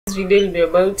This video will be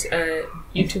about a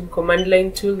YouTube command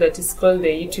line tool that is called the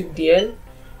YouTube DL.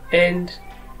 And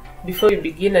before we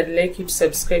begin, I'd like you to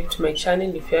subscribe to my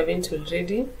channel if you haven't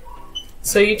already.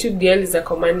 So YouTube DL is a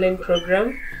command line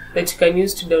program that you can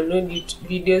use to download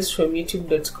videos from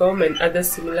youtube.com and other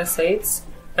similar sites,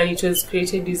 and it was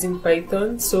created using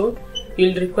Python. So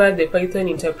you'll require the Python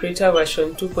interpreter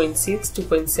version 2.6,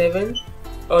 2.7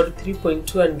 or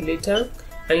 3.2 and later,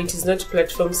 and it is not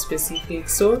platform specific.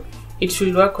 So it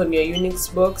will work on your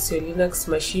Unix box, your Linux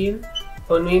machine,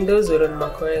 on Windows or on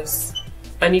macOS.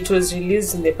 And it was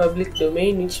released in the public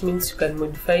domain, which means you can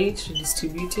modify it,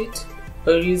 redistribute it,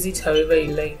 or use it however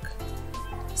you like.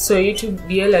 So YouTube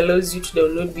DL allows you to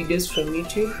download videos from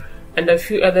YouTube and a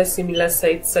few other similar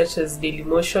sites such as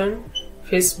Dailymotion,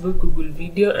 Facebook, Google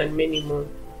Video, and many more.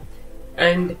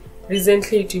 And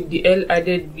recently YouTube DL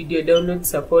added video download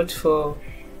support for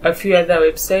a few other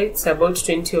websites, about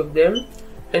 20 of them,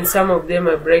 and some of them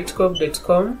are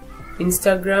brightcove.com,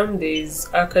 Instagram, there is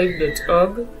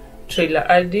archive.org, Trailer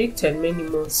Addict, and many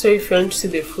more. So if you want to see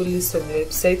the full list of the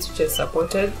websites which are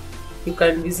supported, you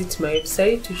can visit my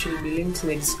website, which will be linked in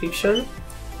the description.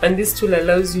 And this tool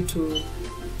allows you to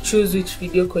choose which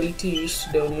video quality you wish to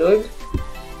download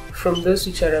from those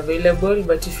which are available,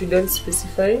 but if you don't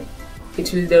specify,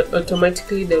 it will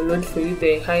automatically download for you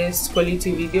the highest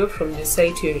quality video from the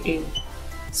site you're in.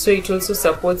 So it also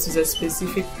supports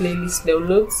user-specific playlist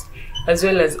downloads, as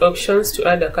well as options to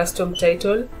add a custom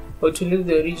title or to leave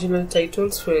the original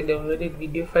titles for your downloaded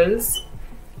video files.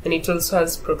 And it also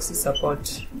has proxy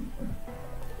support.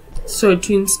 So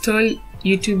to install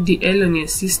YouTube DL on your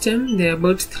system, there are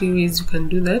about 3 ways you can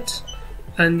do that.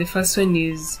 And the first one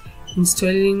is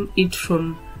installing it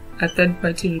from a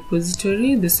third-party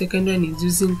repository. The second one is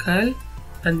using curl,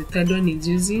 and the third one is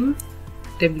using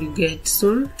wget.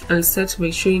 So I'll start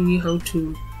by showing you how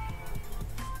to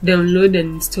download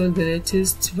and install the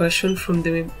latest version from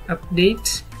the web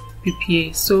update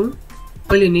PPA. So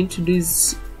all you need to do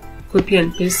is copy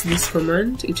and paste this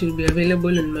command. It will be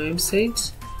available on my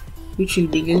website, which will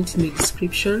be linked in the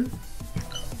description.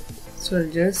 So I'll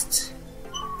just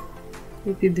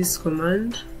copy this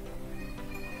command,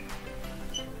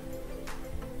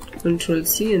 Ctrl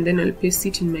C, and then I'll paste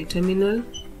it in my terminal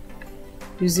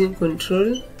using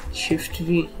Ctrl Shift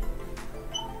V.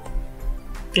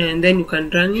 And then you can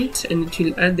run it and it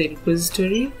will add the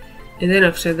repository. And then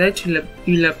after that you'll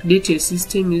update your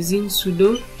system using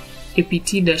sudo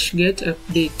apt-get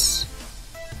update.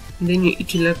 And then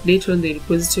it will update all the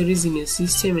repositories in your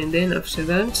system, and then after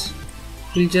that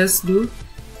you'll just do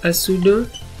a sudo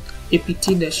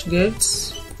apt-get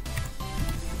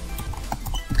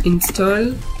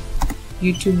install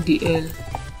YouTube DL,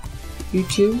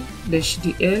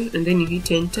 and then you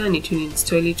hit enter and it will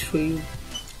install it for you.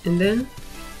 And then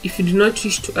if you do not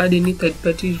wish to add any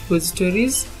third-party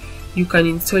repositories, you can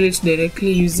install it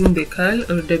directly using the curl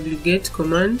or wget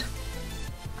command.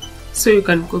 So you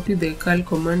can copy the curl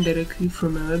command directly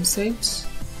from my website,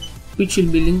 which will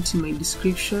be linked in my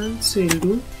description. So you'll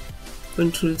do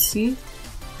Ctrl C,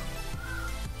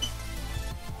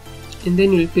 and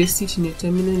then you'll paste it in your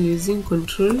terminal using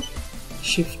Ctrl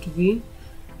Shift V,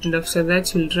 and after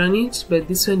that you'll run it. But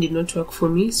this one did not work for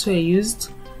me, so I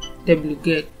used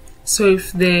wget. So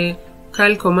if the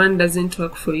curl command doesn't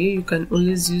work for you, you can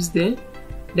always use the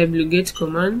wget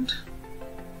command.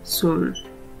 So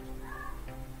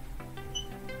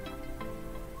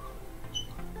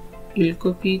you'll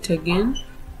copy it again.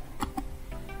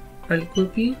 I'll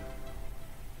copy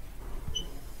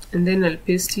and then I'll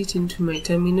paste it into my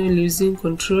terminal using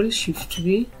Ctrl Shift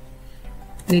V.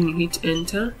 Then you hit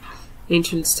enter and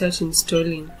it will start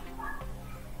installing.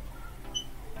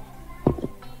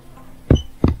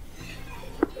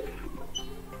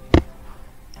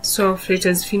 So after it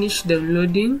has finished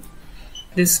downloading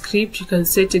the script, you can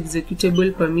set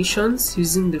executable permissions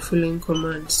using the following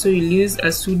command. So you'll use a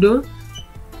sudo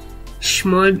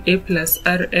chmod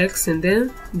a+rx and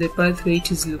then the path where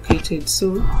it is located.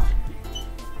 So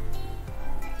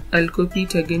I'll copy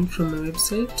it again from my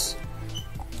website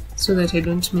so that I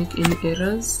don't make any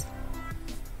errors,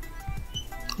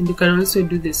 and you can also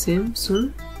do the same.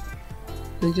 So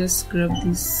I'll just grab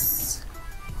this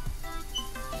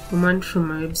command from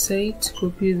my website,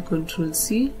 copy with Ctrl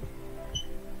C,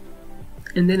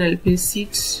 and then I'll paste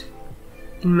it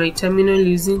in my terminal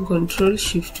using Ctrl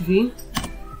Shift V.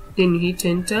 Then you hit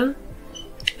enter,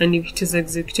 and if it has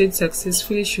executed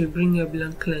successfully, it should bring a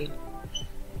blank line.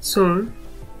 So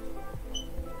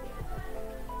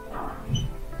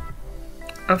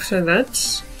after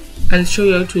that, I'll show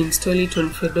you how to install it on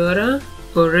Fedora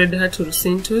or Red Hat or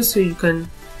CentOS, so you can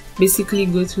basically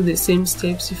go through the same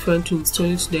steps if you want to install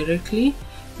it directly,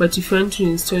 but if you want to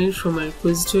install it from a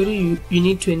repository, you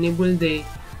need to enable the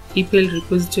EPEL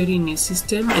repository in your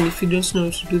system. And if you don't know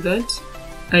how to do that,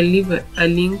 I'll leave a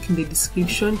link in the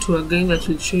description to a guide that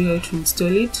will show you how to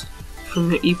install it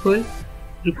from your EPEL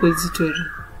repository.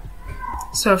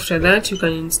 So after that, you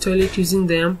can install it using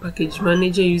the yum package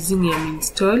manager using yum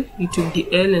install YouTube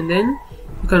DL, and then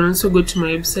you can also go to my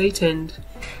website, and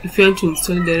if you want to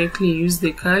install directly, use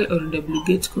the curl or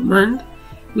wget command,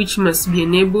 which must be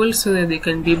enabled so that they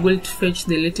can be able to fetch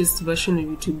the latest version of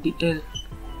YouTube DL.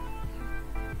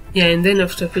 Yeah, and then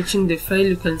after fetching the file,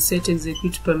 you can set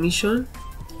execute permission,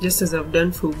 just as I've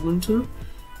done for Ubuntu,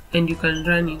 and you can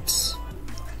run it.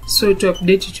 So to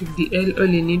update YouTube DL, all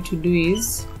you need to do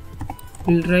is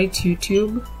we'll write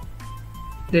YouTube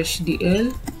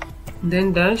 -DL,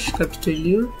 then dash capital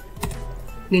U,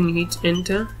 then you hit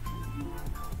enter.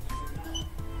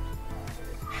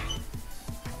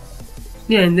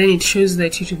 Yeah, and then it shows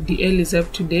that YouTube DL is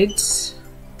up to date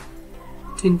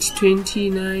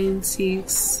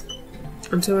 2020-9/6,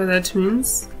 whatever that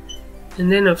means. And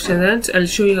then after that, I'll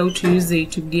show you how to use the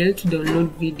YouTube DL to download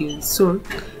videos. So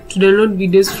to download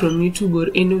videos from YouTube or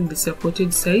any of the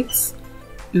supported sites,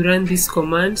 you run this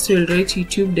command. So you'll write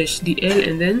YouTube-DL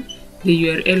and then the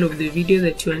URL of the video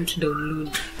that you want to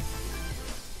download.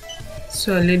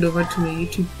 So I'll head over to my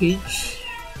YouTube page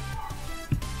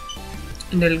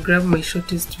and I'll grab my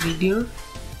shortest video,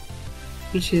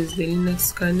 which is the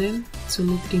Linux kernel. It's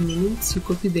only 3 minutes. You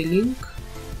copy the link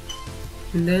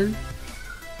and then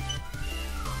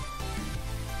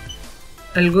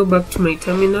I'll go back to my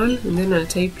terminal and then I'll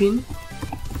type in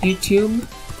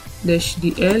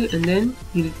YouTube-DL and then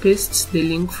you'll paste the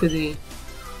link for the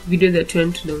video that you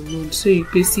want to download. So you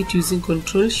paste it using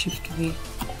Ctrl+Shift+V.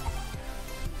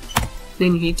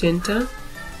 Then you hit enter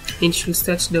and it will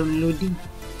start downloading.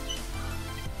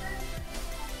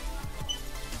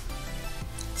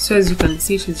 So as you can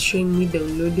see, it is showing me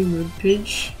downloading web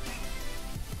page.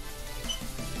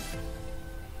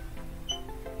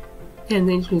 And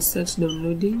then it will start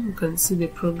downloading. You can see the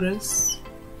progress.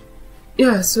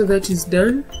 Yeah, so that is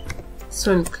done.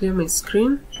 So I'll clear my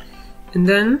screen. And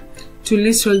then to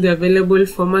list all the available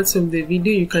formats of the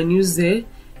video, you can use the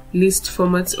list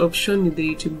formats option with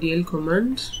the YouTube DL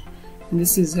command. And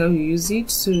this is how you use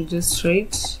it. So you just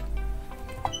write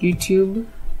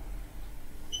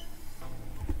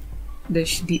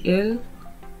YouTube-DL,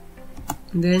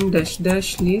 then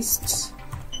 --list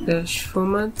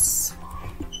 -formats,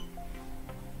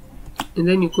 and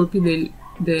then you copy the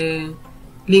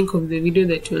link of the video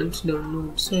that you want to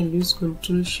download. So I'll use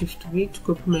Ctrl+Shift+V to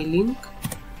copy my link.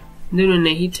 And then when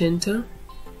I hit enter,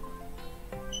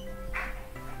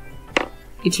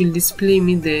 it will display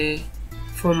me the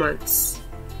formats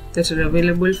that are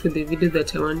available for the video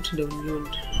that I want to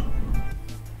download.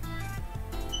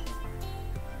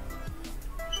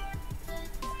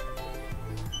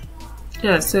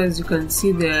 Yeah, so as you can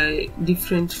see, there are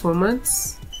different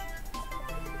formats.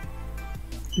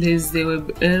 There's the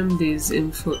WebM, there's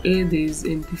M4A, there's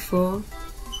MP4.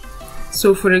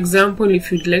 So for example,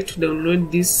 if you'd like to download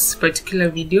this particular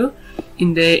video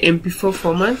in the MP4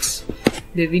 format,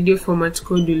 the video format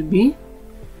code will be,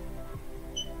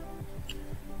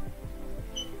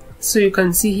 so you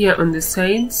can see here on the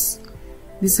sides,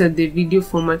 these are the video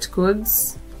format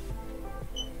codes.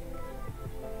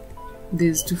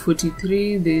 There's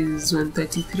 243, there's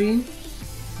 133,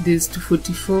 there's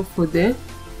 244 for the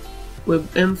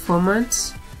WebM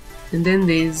format, and then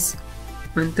there's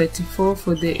 134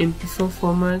 for the MP4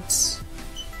 format.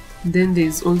 Then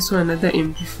there's also another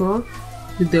MP4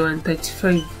 with the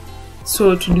 135.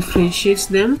 So to differentiate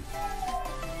them,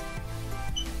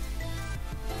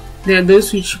 there are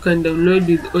those which you can download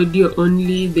with audio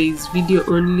only, there is video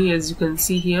only. As you can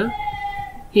see here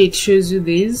it shows you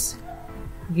there is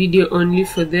video only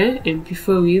for the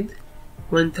MP4 with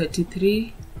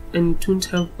 133 and it won't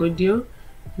have audio.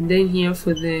 And then here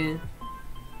for the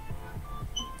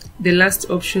last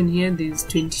option here, there is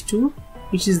 22,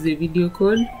 which is the video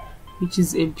code, which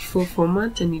is MP4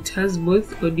 format, and it has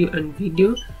both audio and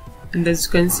video. And as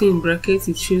you can see in brackets,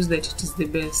 it shows that it is the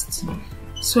best.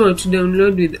 So to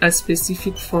download with a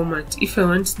specific format, if I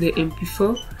want the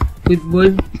MP4 with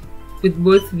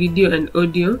both video and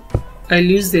audio,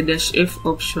 I'll use the -F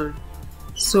option.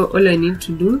 So all I need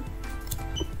to do,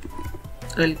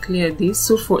 I'll clear this.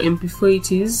 So for MP4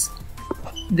 it is,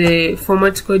 the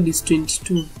format code is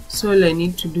 22. So all I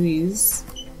need to do is,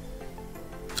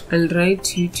 I'll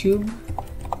write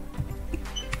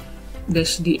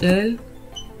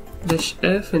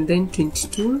YouTube-DL-F and then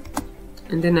 22,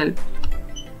 and then I'll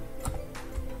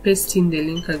paste in the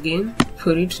link again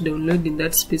for it to download in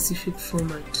that specific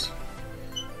format.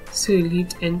 So you'll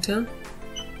hit enter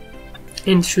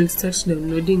and it should start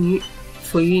downloading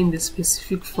for you in the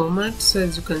specific format. So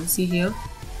as you can see here,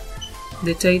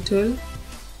 the title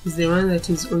is the one that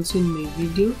is also in my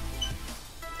video,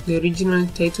 the original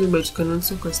title, but you can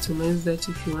also customize that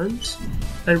if you want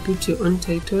and put your own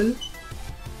title.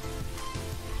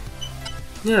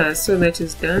 Yeah, so that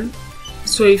is done.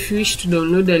 So if you wish to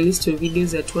download a list of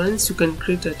videos at once, you can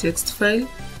create a text file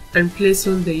and place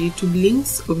on the YouTube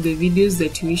links of the videos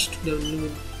that you wish to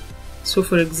download. So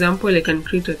for example, I can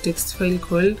create a text file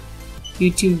called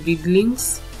YouTube vid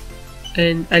links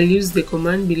and I'll use the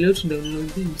command below to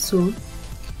download them. So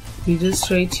you just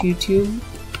write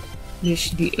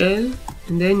YouTube-dl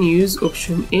and then you use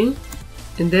option A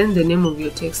and then the name of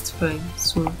your text file.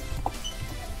 So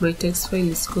my text file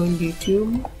is called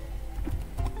YouTube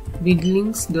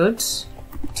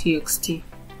vidlinks.txt,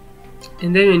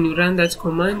 and then when you run that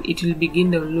command, it will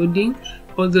begin downloading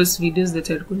all those videos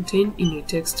that are contained in your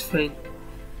text file.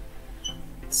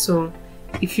 So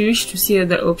if you wish to see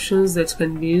other options that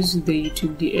can be used with the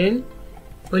YouTube DL,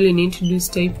 all you need to do is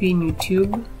type in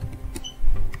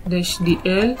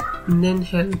YouTube-DL and then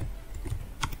help.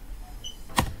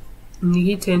 And you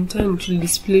hit enter and it will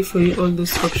display for you all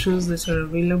those options that are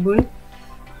available,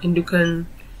 and you can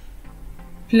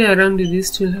play around with this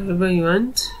tool however you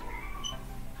want.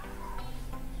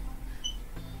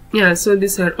 Yeah, so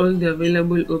these are all the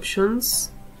available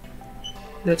options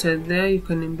that are there. You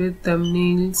can embed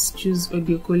thumbnails, choose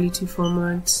audio quality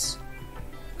formats,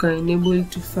 you can enable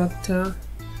two-factor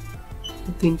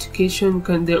authentication,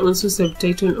 there are also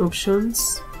subtitle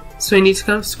options. So when it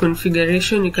comes to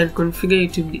configuration, you can configure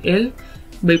YouTube DL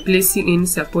by placing in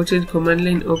supported command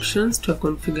line options to a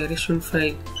configuration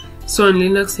file. So on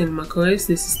Linux and macOS,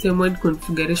 the system-wide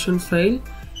configuration file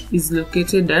is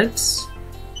located at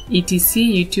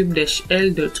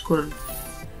etc/youtube-l.conf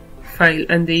file,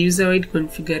 and the user-wide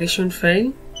configuration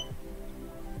file,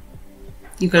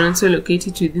 you can also locate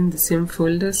it within the same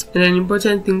folders. And an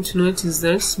important thing to note is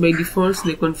that by default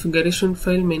the configuration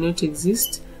file may not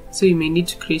exist, so you may need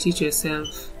to create it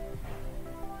yourself.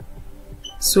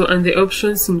 So, and the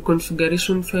options in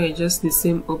configuration file are just the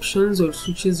same options or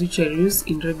switches which are used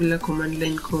in regular command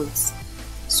line codes.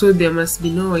 So there must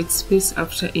be no white space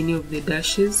after any of the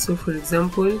dashes. So for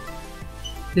example,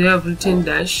 they have written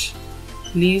dash,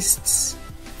 lists,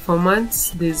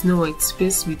 formats, there is no white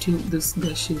space between those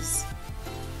dashes.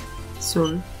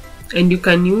 So, and you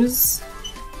can use,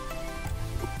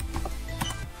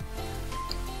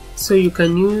 so you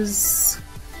can use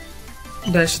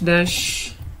dash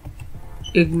dash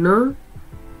ignore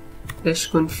dash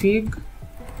config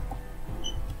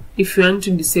if you want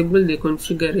to disable the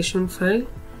configuration file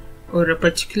or a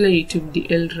particular YouTube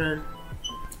DL run.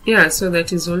 Yeah, so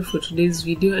that is all for today's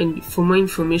video, and for more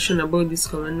information about this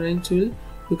command line tool,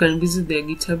 you can visit their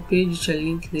GitHub page, which I'll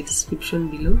link in the description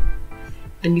below.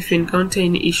 And if you encounter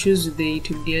any issues with the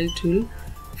YouTube DL tool,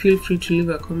 feel free to leave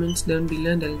a comment down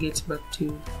below and I'll get back to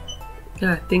you.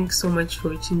 Yeah, thanks so much for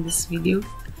watching this video.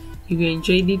 If you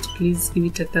enjoyed it, please give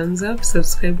it a thumbs up,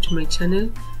 subscribe to my channel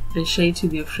and share it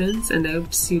with your friends, and I hope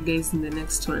to see you guys in the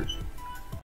next one.